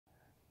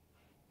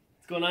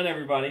What's going on,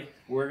 everybody?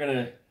 We're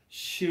gonna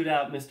shoot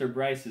out Mr.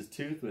 Bryce's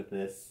tooth with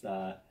this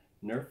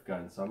Nerf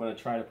gun. So I'm gonna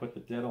try to put the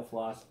dental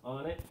floss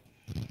on it,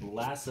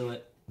 lasso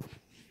it,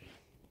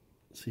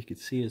 so you can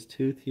see his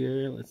tooth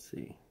here. Let's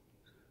see.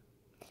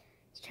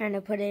 Just trying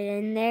to put it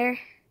in there.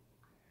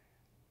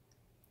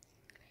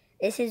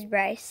 This is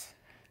Bryce.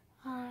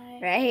 Hi.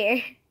 Right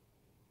here.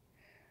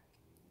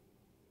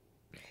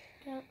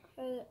 Don't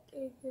forget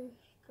to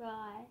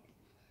subscribe.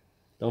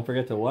 Don't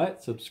forget to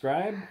what?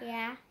 Subscribe?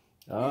 Yeah.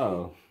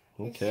 Oh,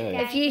 okay.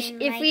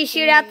 If we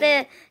shoot out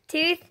the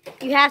tooth,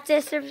 you have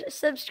to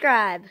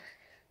subscribe.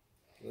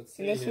 Let's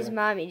see. And this here. is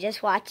Mommy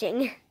just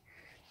watching.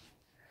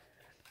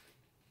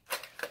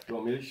 You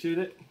want me to shoot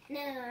it? No,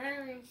 I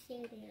don't want to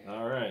shoot it.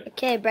 All right.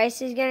 Okay,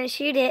 Bryce is gonna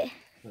shoot it.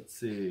 Let's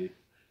see.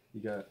 You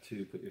got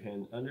to put your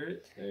hand under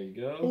it. There you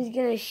go. He's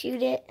gonna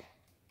shoot it.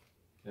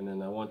 And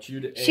then I want you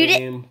to Shoot it.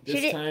 aim Shoot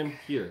this it. time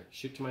here.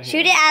 Shoot to my hands.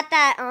 Shoot it at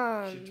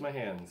that Shoot to my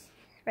hands.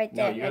 right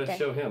No, there. you right gotta there.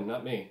 show him,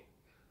 not me.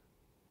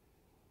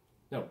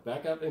 No,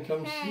 back up and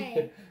come shoot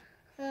it.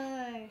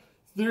 4,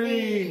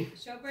 3,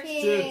 Show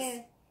 6.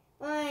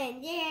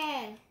 1,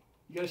 yeah.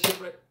 You gotta shoot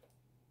right.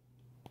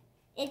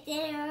 It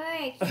didn't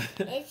work.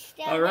 It's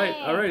still All right,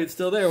 there. all right, it's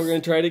still there. We're gonna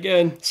try it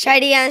again. Let's try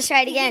it again. Let's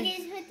try it You again.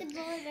 just put the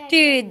bullet back.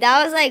 Dude,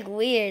 that was like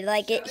weird.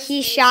 Like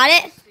he shot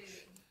it.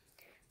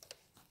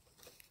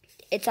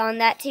 It's on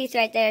that tooth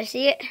right there.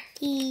 See it?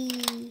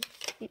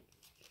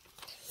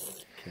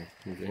 Okay,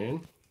 move your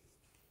hand.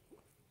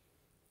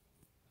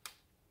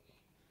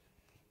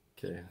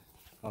 Okay,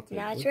 I'll take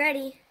Now it. it's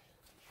ready.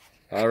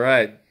 All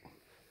right,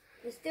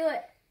 Let's do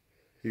it.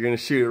 you're gonna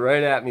shoot it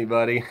right at me,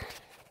 buddy.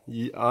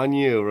 On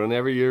you,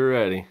 whenever you're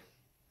ready.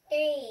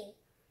 3,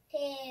 2,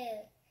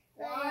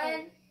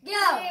 1,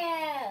 go.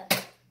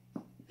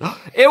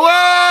 It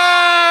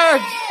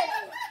worked!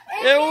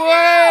 It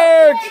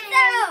worked!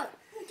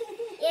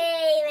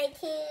 Yay, my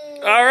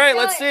team. All right,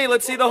 let's see.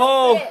 Let's see the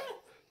hole.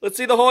 Let's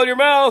see the hole in your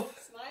mouth.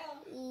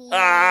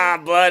 Ah,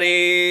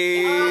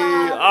 buddy.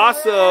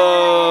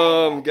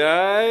 Awesome,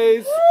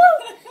 guys. Now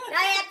you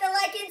have to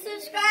like and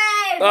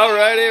subscribe. All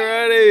righty,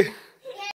 ready.